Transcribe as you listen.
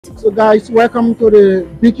So guys, welcome to the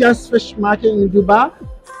biggest fish market in Dubai.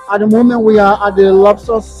 At the moment we are at the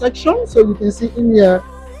lobster section, so you can see in here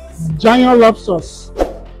giant lobsters.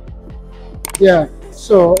 Yeah,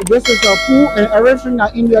 so this is a pool and everything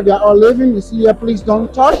that in there they are all living. You see here, please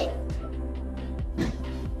don't touch.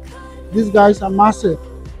 These guys are massive.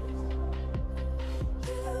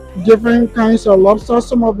 Different kinds of lobsters,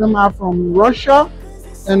 some of them are from Russia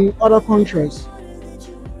and other countries.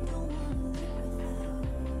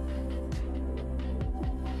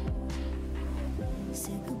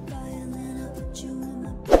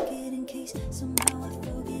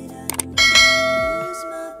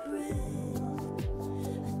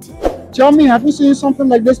 Tell me, have you seen something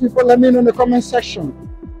like this before? Let me know in the comment section.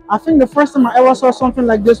 I think the first time I ever saw something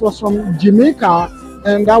like this was from Jamaica,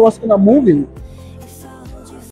 and that was in a movie.